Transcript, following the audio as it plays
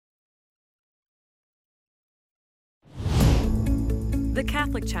The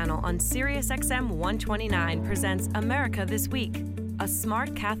Catholic Channel on SiriusXM 129 presents America This Week, a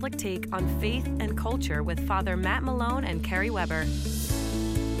smart Catholic take on faith and culture with Father Matt Malone and Carrie Weber.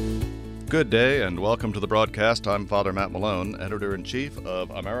 Good day and welcome to the broadcast. I'm Father Matt Malone, Editor-in-Chief of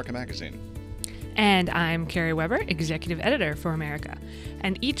America Magazine. And I'm Carrie Weber, Executive Editor for America.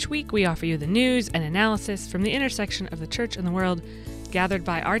 And each week we offer you the news and analysis from the intersection of the church and the world, gathered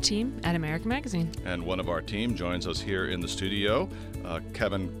by our team at America Magazine. And one of our team joins us here in the studio,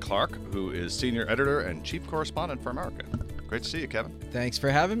 Kevin Clark, who is Senior Editor and Chief Correspondent for America. Great to see you, Kevin. Thanks for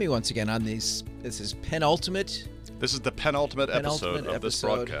having me once again on these. This is penultimate. This is the penultimate episode of this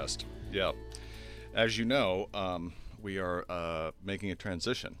broadcast. Yeah. As you know, we are making a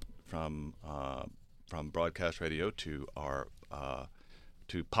transition from broadcast radio to our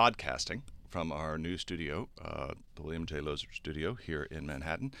to podcasting from our new studio, the William J. Lozer Studio here in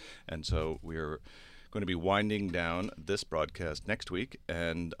Manhattan. And so we're going to be winding down this broadcast next week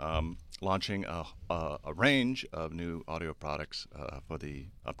and launching a range of new audio products for the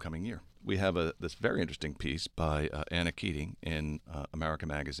upcoming year. We have this very interesting piece by Anna Keating in America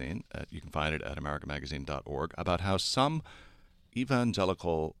Magazine. You can find it at americamagazine.org about how some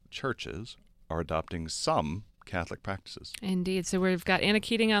evangelical churches are adopting some Catholic practices. Indeed. So we've got Anna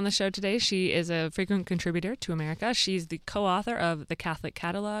Keating on the show today. She is a frequent contributor to America. She's the co-author of The Catholic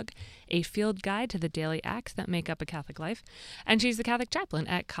Catalog, a field guide to the daily acts that make up a Catholic life. And she's the Catholic chaplain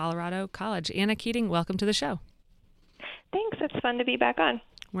at Colorado College. Anna Keating, welcome to the show. Thanks. It's fun to be back on.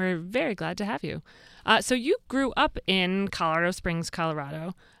 We're very glad to have you. So you grew up in Colorado Springs,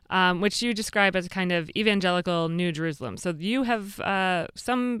 Colorado, which you describe as kind of evangelical New Jerusalem. So you have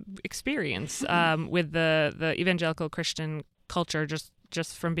some experience with the evangelical Christian culture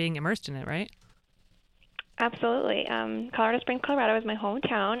just from being immersed in it, right? Absolutely. Colorado Springs, Colorado is my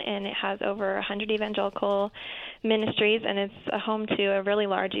hometown, and it has over 100 evangelical ministries, and it's a home to a really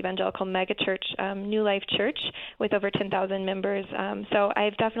large evangelical megachurch, New Life Church, with over 10,000 members. So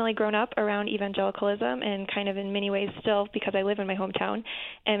I've definitely grown up around evangelicalism and kind of in many ways still, because I live in my hometown,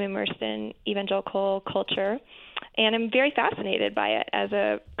 am immersed in evangelical culture. And I'm very fascinated by it as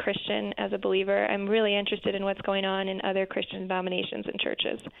a Christian, as a believer. I'm really interested in what's going on in other Christian denominations and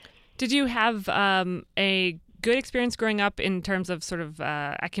churches. Did you have a good experience growing up in terms of sort of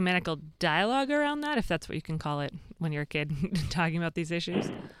ecumenical dialogue around that, if that's what you can call it when you're a kid, talking about these issues?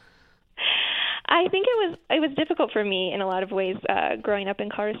 I think it was difficult for me in a lot of ways growing up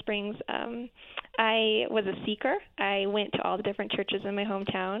in Colorado Springs. I was a seeker. I went to all the different churches in my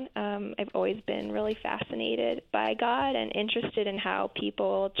hometown. I've always been really fascinated by God and interested in how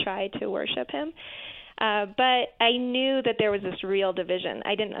people try to worship Him. But I knew that there was this real division.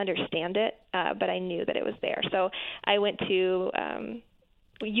 I didn't understand it, but I knew that it was there. So I went to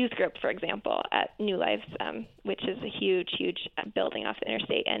youth group, for example, at New Life, which is a huge building off the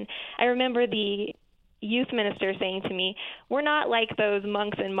interstate. And I remember the youth minister saying to me, "We're not like those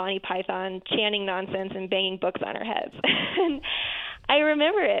monks in Monty Python chanting nonsense and banging books on our heads." And I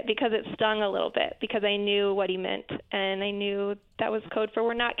remember it because it stung a little bit, because I knew what he meant, and I knew that was code for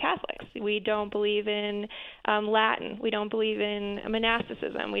we're not Catholics. We don't believe in Latin. We don't believe in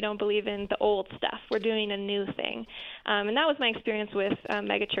monasticism. We don't believe in the old stuff. We're doing a new thing. And that was my experience with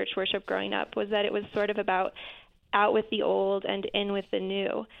megachurch worship growing up, was that it was sort of about out with the old and in with the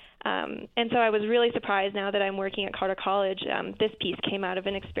new. And so I was really surprised now that I'm working at Colorado College. This piece came out of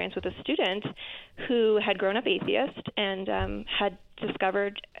an experience with a student who had grown up atheist and had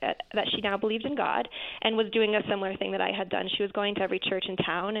discovered that she now believed in God and was doing a similar thing that I had done. She was going to every church in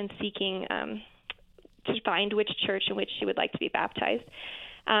town and seeking to find which church in which she would like to be baptized.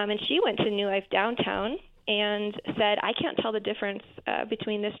 And she went to New Life downtown and said, "I can't tell the difference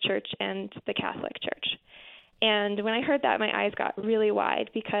between this church and the Catholic Church." And when I heard that, my eyes got really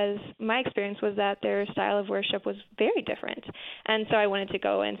wide, because my experience was that their style of worship was very different. And so I wanted to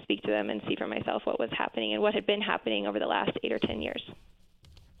go and speak to them and see for myself what was happening and what had been happening over the last 8 or 10 years.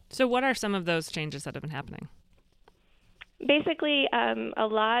 So what are some of those changes that have been happening? Basically, a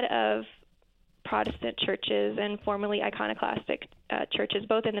lot of Protestant churches and formerly iconoclastic churches,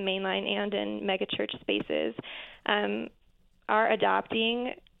 both in the mainline and in megachurch spaces, are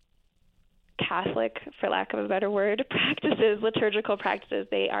adopting Catholic, for lack of a better word, practices, liturgical practices.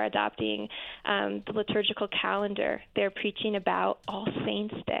 They are adopting the liturgical calendar. They're preaching about All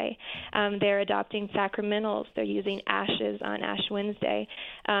Saints' Day. They're adopting sacramentals. They're using ashes on Ash Wednesday.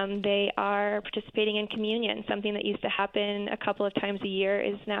 They are participating in communion. Something that used to happen a couple of times a year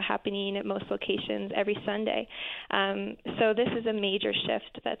is now happening at most locations every Sunday. So this is a major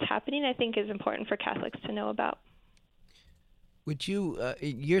shift that's happening, I think is important for Catholics to know about. Would you,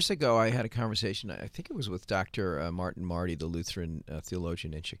 years ago, I had a conversation, I think it was with Dr. Martin Marty, the Lutheran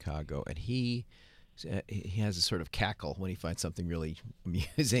theologian in Chicago, and he has a sort of cackle when he finds something really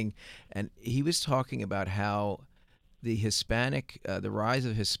amusing. And he was talking about how the rise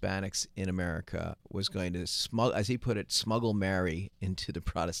of Hispanics in America was going to, as he put it, smuggle Mary into the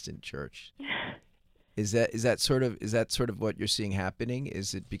Protestant church. Is that sort of what you're seeing happening?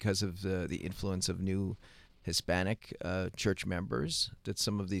 Is it because of the influence of new Hispanic church members that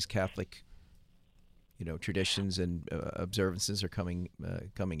some of these Catholic, traditions and observances are coming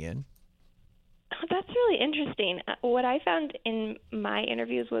in? That's really interesting. What I found in my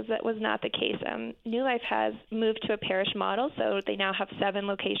interviews was that was not the case. New Life has moved to a parish model, so they now have 7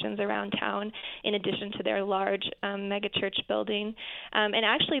 locations around town in addition to their large megachurch building. And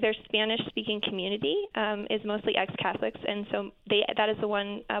actually their Spanish-speaking community is mostly ex-Catholics, and so that is the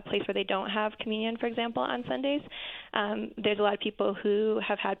one place where they don't have communion, for example, on Sundays. There's a lot of people who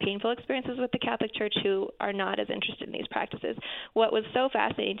have had painful experiences with the Catholic Church who are not as interested in these practices. What was so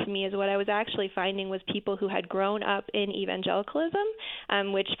fascinating to me is what I was actually finding was people who had grown up in evangelicalism,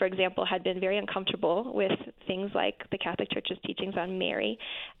 which, for example, had been very uncomfortable with things like the Catholic Church's teachings on Mary,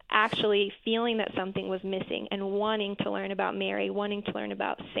 actually feeling that something was missing and wanting to learn about Mary, wanting to learn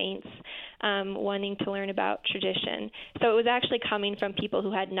about saints, wanting to learn about tradition. So it was actually coming from people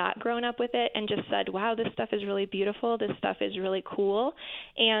who had not grown up with it and just said, wow, this stuff is really beautiful, this stuff is really cool.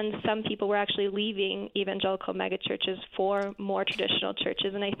 And some people were actually leaving evangelical megachurches for more traditional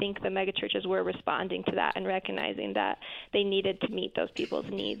churches, and I think the megachurches were responding to that and recognizing that they needed to meet those people's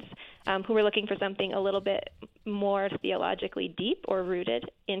needs, who were looking for something a little bit more theologically deep or rooted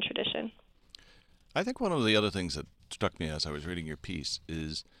in tradition. I think one of the other things that struck me as I was reading your piece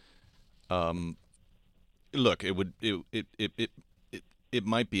is, look, it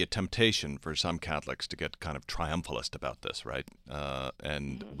might be a temptation for some Catholics to get kind of triumphalist about this, right?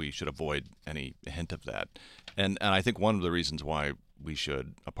 And we should avoid any hint of that. And I think one of the reasons why we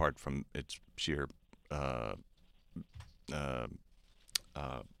should, apart from its sheer,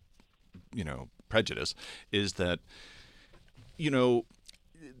 prejudice, is that,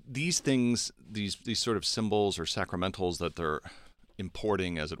 these things, these sort of symbols or sacramentals that they're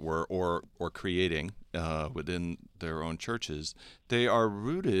importing, as it were, or creating within their own churches, they are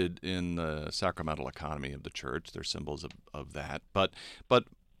rooted in the sacramental economy of the church. They're symbols of that. But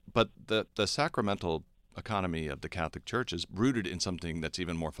the sacramental economy of the Catholic Church is rooted in something that's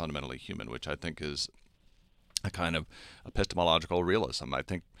even more fundamentally human, which I think is a kind of epistemological realism. I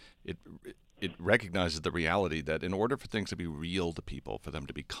think it recognizes the reality that in order for things to be real to people, for them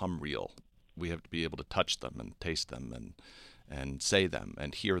to become real, we have to be able to touch them and taste them and say them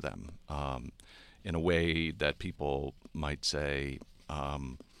and hear them in a way that people might say, I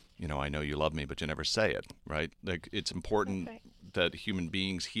know you love me, but you never say it, right? Like, it's important that human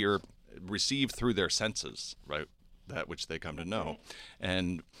beings receive through their senses, right, that which they come to know.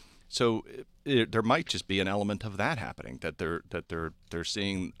 And so there might just be an element of that happening, that they're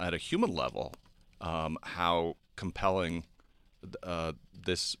seeing at a human level how compelling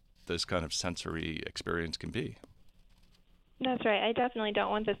this kind of sensory experience can be. That's right. I definitely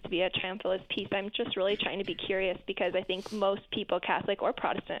don't want this to be a triumphalist piece. I'm just really trying to be curious because I think most people, Catholic or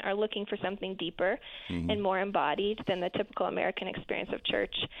Protestant, are looking for something deeper and more embodied than the typical American experience of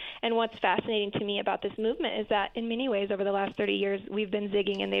church. And what's fascinating to me about this movement is that in many ways over the last 30 years, we've been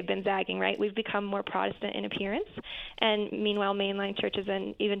zigging and they've been zagging, right? We've become more Protestant in appearance. And meanwhile, mainline churches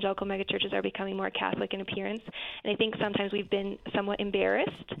and evangelical megachurches are becoming more Catholic in appearance. And I think sometimes we've been somewhat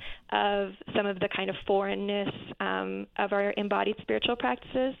embarrassed of some of the kind of foreignness of our embodied spiritual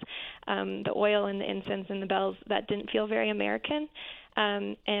practices, the oil and the incense and the bells that didn't feel very American,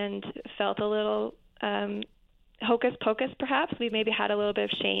 and felt a little hocus pocus perhaps. We maybe had a little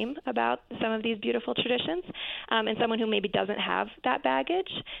bit of shame about some of these beautiful traditions, and someone who maybe doesn't have that baggage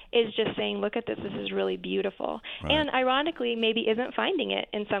is just saying, look at this is really beautiful. Right. And ironically maybe isn't finding it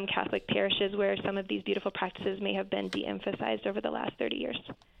in some Catholic parishes where some of these beautiful practices may have been de-emphasized over the last 30 years.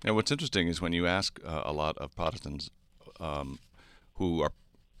 And what's interesting is when you ask a lot of Protestants who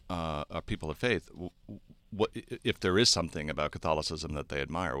are people of faith, what if there is something about Catholicism that they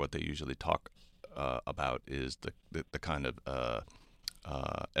admire? What they usually talk about is the kind of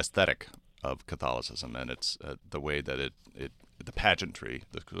aesthetic of Catholicism, and it's the way that the pageantry,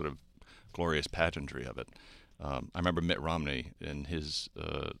 the sort of glorious pageantry of it. I remember Mitt Romney in his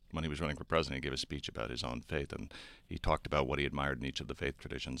when he was running for president, he gave a speech about his own faith, and he talked about what he admired in each of the faith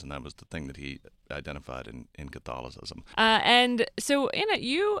traditions, and that was the thing that he identified in Catholicism. And so, Anna,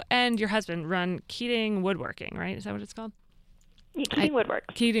 you and your husband run Keating Woodworking, right? Is that what it's called? Keating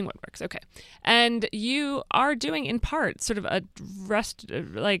Woodworks. Keating Woodworks, okay. And you are doing, in part, sort of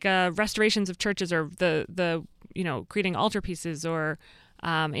restorations of churches, or the creating altarpieces or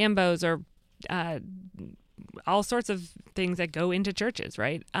ambos or all sorts of things that go into churches,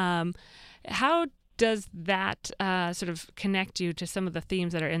 right? How does that sort of connect you to some of the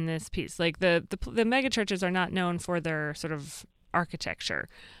themes that are in this piece? Like the mega churches are not known for their sort of architecture.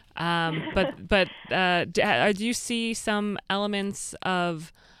 But do you see some elements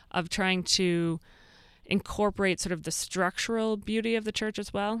of trying to incorporate sort of the structural beauty of the church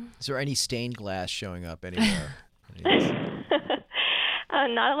as well? Is there any stained glass showing up anywhere?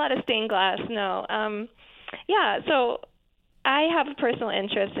 Not a lot of stained glass, no. So I have a personal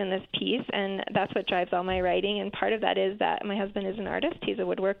interest in this piece, and that's what drives all my writing. And part of that is that my husband is an artist. He's a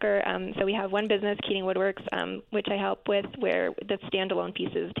woodworker. So we have one business, Keating Woodworks, which I help with, where the standalone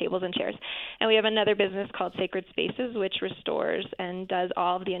pieces, tables and chairs. And we have another business called Sacred Spaces, which restores and does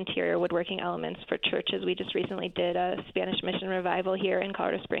all of the interior woodworking elements for churches. We just recently did a Spanish Mission revival here in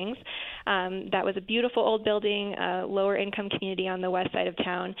Colorado Springs. That was a beautiful old building, lower income community on the west side of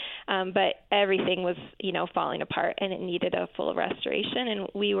town. But everything was, falling apart, and it needed a full restoration, and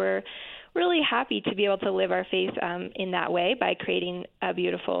we were really happy to be able to live our faith in that way by creating a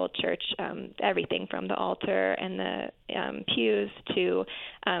beautiful church, everything from the altar and the pews to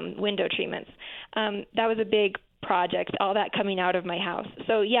window treatments. That was a big project, all that coming out of my house.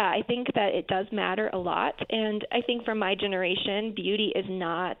 So yeah, I think that it does matter a lot. And I think for my generation, beauty is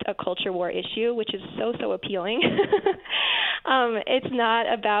not a culture war issue, which is so appealing. It's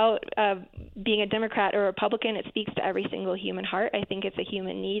not about being a Democrat or Republican. It speaks to every single human heart. I think it's a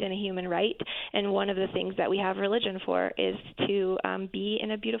human need and a human right. And one of the things that we have religion for is to be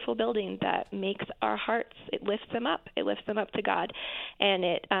in a beautiful building that makes our hearts, it lifts them up. It lifts them up to God. And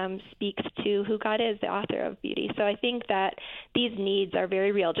it speaks to who God is, the author of beauty. So I think that these needs are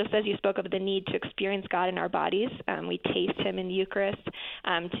very real. Just as you spoke of the need to experience God in our bodies, we taste him in the Eucharist,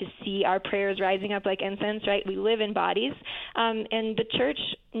 to see our prayers rising up like incense, right? We live in bodies. And the church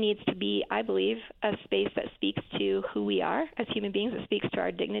needs to be, I believe, a space that speaks to who we are as human beings, that speaks to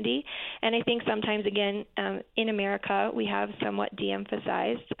our dignity. And I think sometimes, again, in America, we have somewhat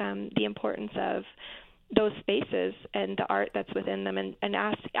de-emphasized the importance of those spaces and the art that's within them, and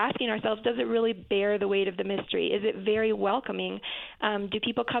asking ourselves, does it really bear the weight of the mystery? Is it very welcoming? Do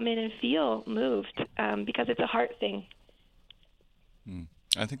people come in and feel moved? Because it's a heart thing.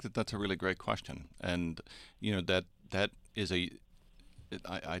 I think that's a really great question. And, that is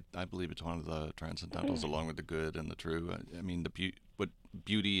I believe it's one of the transcendentals along with the good and the true. I mean,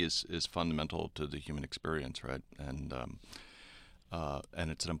 beauty is fundamental to the human experience, right? And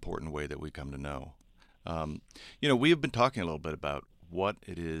it's an important way that we come to know. We have been talking a little bit about what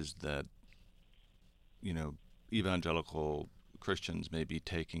it is that, evangelical Christians may be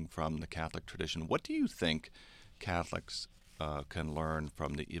taking from the Catholic tradition. What do you think Catholics can learn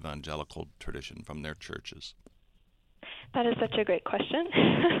from the evangelical tradition, from their churches? That is such a great question.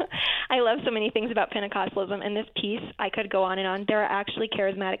 I love so many things about Pentecostalism. In this piece, I could go on and on. There are actually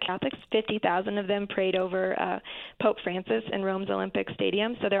charismatic Catholics. 50,000 of them prayed over Pope Francis in Rome's Olympic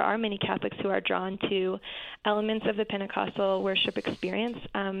Stadium. So there are many Catholics who are drawn to elements of the Pentecostal worship experience.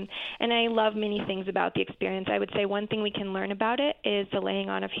 And I love many things about the experience. I would say one thing we can learn about it is the laying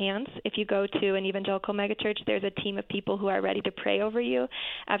on of hands. If you go to an evangelical megachurch, there's a team of people who are ready to pray over you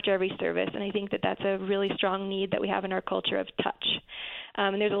after every service. And I think that that's a really strong need that we have in our culture of touch.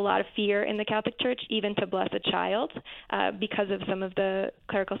 And there's a lot of fear in the Catholic Church, even to bless a child, because of some of the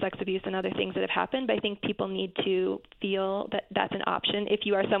clerical sex abuse and other things that have happened. But I think people need to feel that that's an option if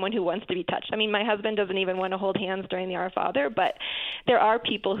you are someone who wants to be touched. I mean, my husband doesn't even want to hold hands during the Our Father, but there are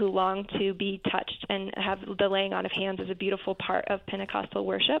people who long to be touched, and have the laying on of hands as a beautiful part of Pentecostal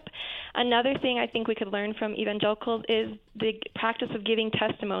worship. Another thing I think we could learn from evangelicals is the practice of giving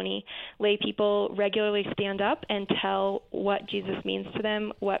testimony. Lay people regularly stand up and tell what Jesus means to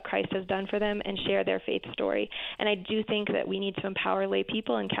them, what Christ has done for them, and share their faith story. And I do think that we need to empower lay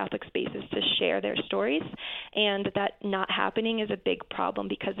people in Catholic spaces to share their stories, and that not happening is a big problem,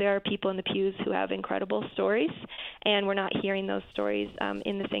 because there are people in the pews who have incredible stories, and we're not hearing those stories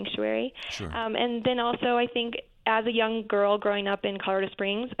in the sanctuary. Sure. And then also, I think as a young girl growing up in Colorado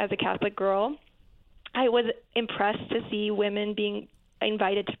Springs, as a Catholic girl, I was impressed to see women being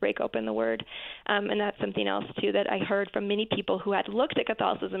invited to break open the Word. And that's something else, too, that I heard from many people who had looked at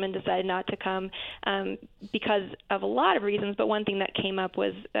Catholicism and decided not to come because of a lot of reasons. But one thing that came up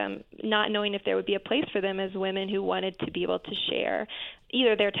was not knowing if there would be a place for them as women who wanted to be able to share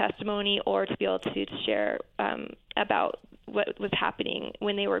either their testimony or to be able to share about what was happening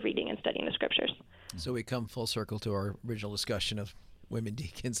when they were reading and studying the Scriptures. So we come full circle to our original discussion of women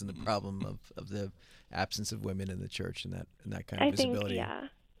deacons and the problem of the absence of women in the church and that kind of visibility. Yeah.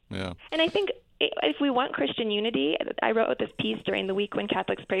 And I think if we want Christian unity, I wrote this piece during the week when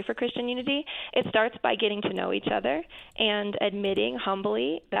Catholics pray for Christian unity. It starts by getting to know each other and admitting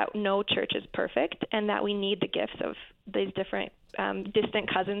humbly that no church is perfect and that we need the gifts of these different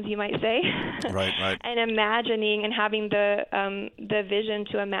distant cousins, you might say. Right. And imagining and having the vision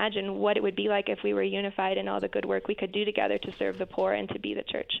to imagine what it would be like if we were unified and all the good work we could do together to serve the poor and to be the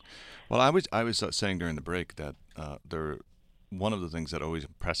church. Well, I was saying during the break that one of the things that always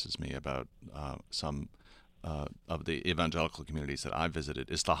impresses me about some of the evangelical communities that I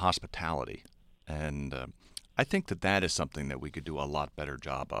visited is the hospitality, and I think that is something that we could do a lot better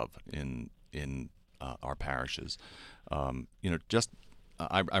job of in our parishes. I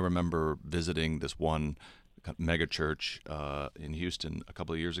remember visiting this one mega church in Houston a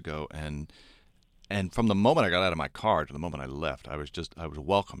couple of years ago, and from the moment I got out of my car to the moment I left, I was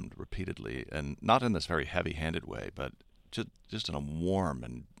welcomed repeatedly, and not in this very heavy-handed way, but just in a warm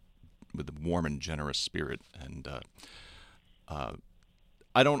and generous spirit, and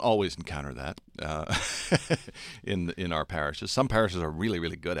I don't always encounter that in our parishes. Some parishes are really,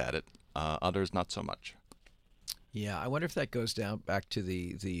 really good at it. Others not so much. Yeah, I wonder if that goes back to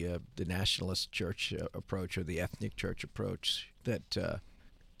the nationalist church approach or the ethnic church approach that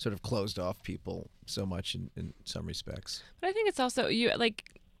sort of closed off people so much in some respects. But I think it's also we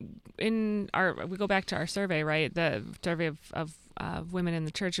go back to our survey, right? The survey of women in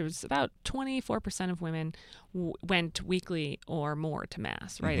the church. It was about 24% of women went weekly or more to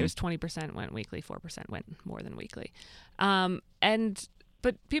Mass, right? It was 20% went weekly, 4% went more than weekly,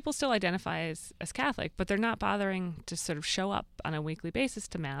 but people still identify as Catholic, but they're not bothering to sort of show up on a weekly basis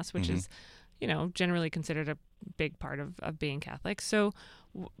to Mass, which is, generally considered a big part of being Catholic. So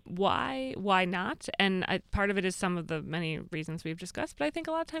why not? And part of it is some of the many reasons we've discussed, but I think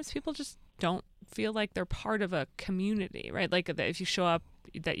a lot of times people just don't feel like they're part of a community, right? Like if you show up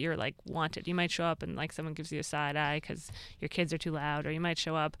that you're like wanted, you might show up and like someone gives you a side eye because your kids are too loud, or you might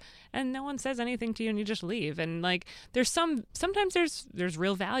show up and no one says anything to you and you just leave. And like sometimes there's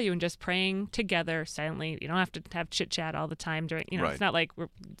real value in just praying together silently. You don't have to have chit chat all the time during, Right. It's not like we're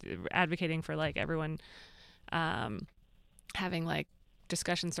advocating for like everyone having like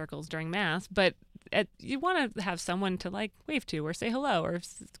discussion circles during Mass, but you want to have someone to like wave to or say hello or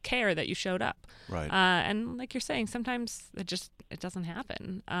care that you showed up. Right. And like you're saying, sometimes it doesn't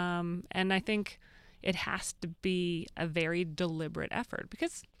happen. And I think it has to be a very deliberate effort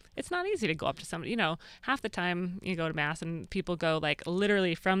because it's not easy to go up to somebody. Half the time you go to Mass and people go like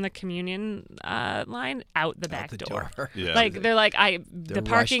literally from the communion line out the back door. Yeah. Like they're like, the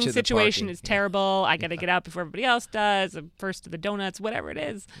parking situation is terrible. I got to get out before everybody else does. First to the donuts, whatever it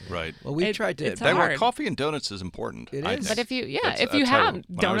is. Right. Well, we tried to. Coffee and donuts is important. It is. But if you have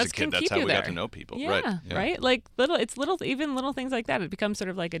donuts, can keep you there. That's how we got to know people. Yeah, right. Like little things like that. It becomes sort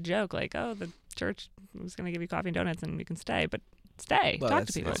of like a joke. Like, oh, the church was going to give you coffee and donuts, and you can stay, but. Talk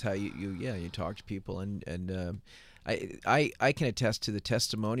to people. That's how you talk to people, and I can attest to the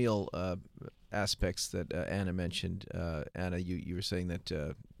testimonial aspects that Anna mentioned. Anna, you were saying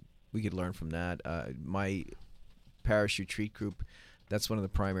that we could learn from that. My parish retreat group, that's one of the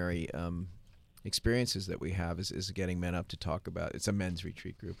primary experiences that we have is getting men up to talk about. It's a men's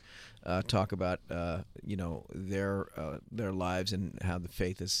retreat group. Talk about their lives and how the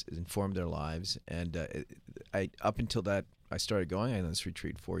faith has informed their lives. And up until that. I started going on this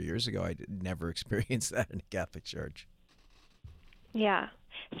retreat 4 years ago. I never experienced that in a Catholic church. Yeah.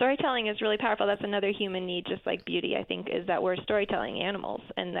 Storytelling is really powerful. That's another human need, just like beauty, I think, is that we're storytelling animals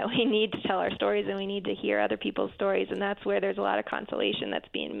and that we need to tell our stories and we need to hear other people's stories. And that's where there's a lot of consolation that's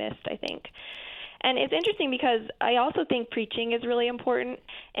being missed, I think. And it's interesting because I also think preaching is really important.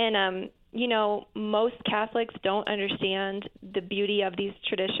 And, most Catholics don't understand the beauty of these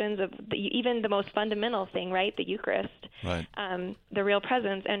traditions of even the most fundamental thing, right? The Eucharist, right. The real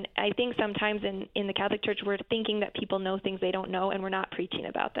presence. And I think sometimes in the Catholic Church, we're thinking that people know things they don't know and we're not preaching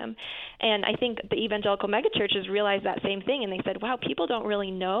about them. And I think the evangelical megachurches realized that same thing. And they said, wow, people don't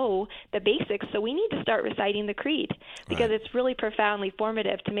really know the basics. So we need to start reciting the creed because it's really profoundly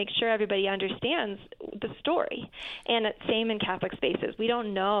formative to make sure everybody understands the story. And same in Catholic spaces. We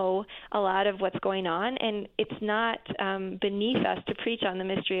don't know a lot of what's going on, and it's not beneath us to preach on the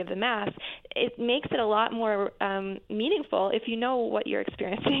mystery of the Mass. It makes it a lot more meaningful if you know what you're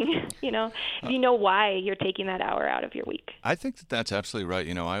experiencing, if you know why you're taking that hour out of your week. I think that's absolutely right.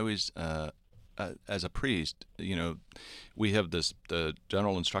 I always, as a priest, we have the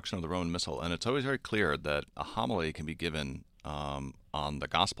general instruction of the Roman Missal, and it's always very clear that a homily can be given on the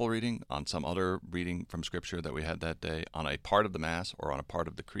gospel reading, on some other reading from Scripture that we had that day, on a part of the Mass, or on a part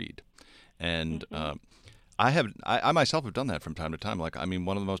of the Creed. And I myself have done that from time to time. Like, I mean,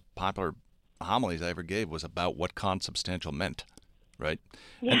 one of the most popular homilies I ever gave was about what consubstantial meant, right?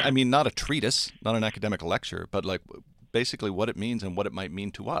 Yeah. And I mean, not a treatise, not an academic lecture, but like basically what it means and what it might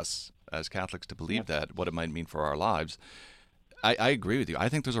mean to us as Catholics to believe that, what it might mean for our lives. I agree with you. I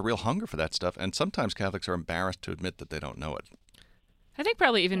think there's a real hunger for that stuff, and sometimes Catholics are embarrassed to admit that they don't know it. I think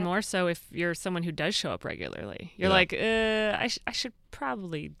probably even more so if you're someone who does show up regularly. You're like, I should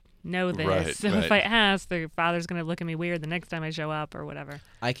probably know this. Right, so if I ask, the father's going to look at me weird the next time I show up or whatever.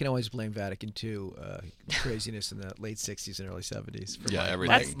 I can always blame Vatican II craziness in the late 60s and early 70s.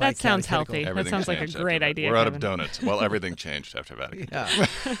 Everything. That sounds healthy. That sounds like a great idea. We're out of donuts. Well, everything changed after Vatican. Yeah.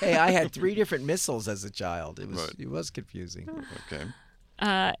 Hey, I had 3 different missals as a child. It was confusing. Okay.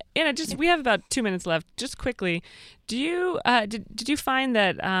 Anna, we have about 2 minutes left. Just quickly, did you find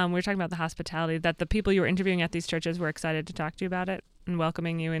that we were talking about the hospitality, that the people you were interviewing at these churches were excited to talk to you about it and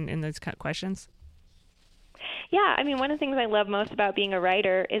welcoming you in those kind of questions? Yeah, I mean, one of the things I love most about being a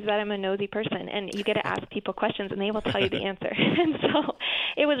writer is that I'm a nosy person, and you get to ask people questions, and they will tell you the answer. And so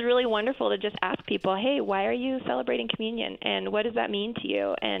it was really wonderful to just ask people, hey, why are you celebrating communion, and what does that mean to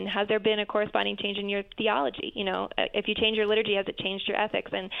you, and has there been a corresponding change in your theology? You know, if you change your liturgy, has it changed your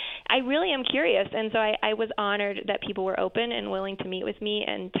ethics? And I really am curious, and so I was honored that people were open and willing to meet with me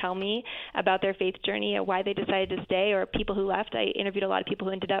and tell me about their faith journey or why they decided to stay, or people who left. I interviewed a lot of people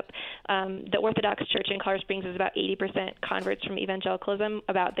who ended up, the Orthodox Church in Colorado Springs is about 80% converts from evangelicalism,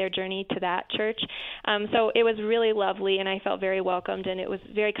 about their journey to that church. So it was really lovely, and I felt very welcomed, and it was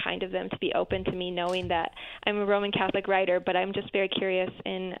very kind of them to be open to me, knowing that I'm a Roman Catholic writer, but I'm just very curious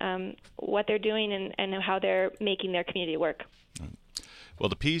in what they're doing and how they're making their community work. Well,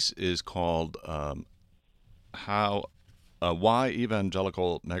 the piece is called Why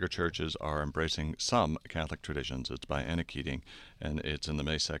Evangelical Megachurches Are Embracing Some Catholic Traditions. It's by Anna Keating, and it's in the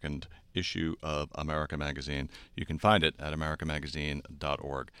May 2nd issue of America Magazine. You can find it at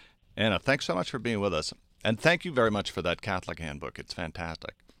americamagazine.org. Anna, thanks so much for being with us. And thank you very much for that Catholic handbook. It's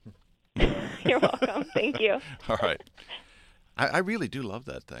fantastic. You're welcome. Thank you. All right. I really do love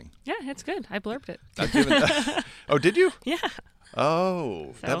that thing. Yeah, it's good. I blurbed it. Oh, did you? Yeah.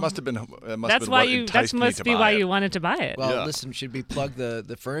 Oh, so, that must have been. That must be why you wanted to buy it. Well, listen, should we plug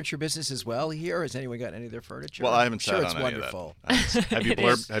the furniture business as well here? Has anyone got any of their furniture? Well, I haven't sat on it's any wonderful. Of that. Have you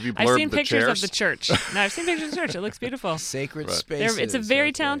blurbed I've seen the pictures chairs? of the church. No, I've seen pictures of the church. It looks beautiful. Sacred spaces. It's a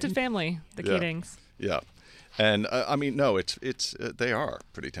very talented family, the Keatings. Yeah. And I mean, no, it's they are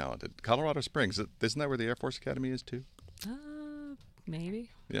pretty talented. Colorado Springs, isn't that where the Air Force Academy is too? Maybe.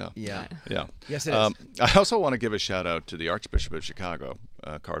 Yeah. Yes, it is. I also want to give a shout out to the Archbishop of Chicago,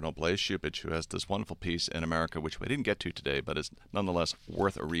 Cardinal Blaise Cupich, who has this wonderful piece in America, which we didn't get to today, but is nonetheless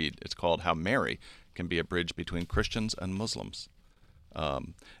worth a read. It's called How Mary Can Be a Bridge Between Christians and Muslims.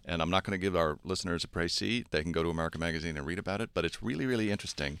 And I'm not going to give our listeners a précis. They can go to America Magazine and read about it, but it's really, really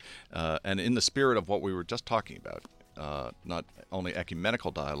interesting. And in the spirit of what we were just talking about, not only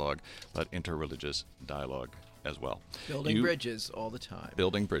ecumenical dialogue, but interreligious dialogue as well. Building bridges all the time.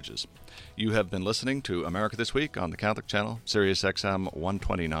 Building bridges. You have been listening to America This Week on the Catholic Channel, Sirius XM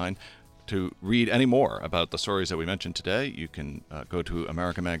 129. To read any more about the stories that we mentioned today, you can go to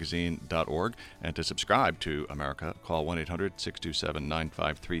americamagazine.org, and to subscribe to America, call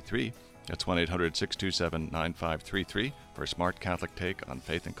 1-800-627-9533. That's 1-800-627-9533 for a smart Catholic take on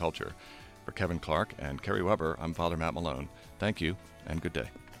faith and culture. For Kevin Clark and Kerry Weber, I'm Father Matt Malone. Thank you, and good day.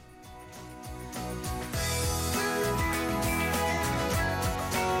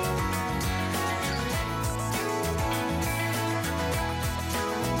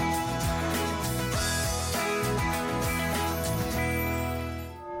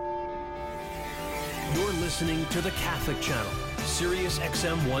 Listening to the Catholic Channel, Sirius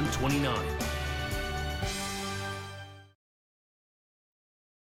XM 129.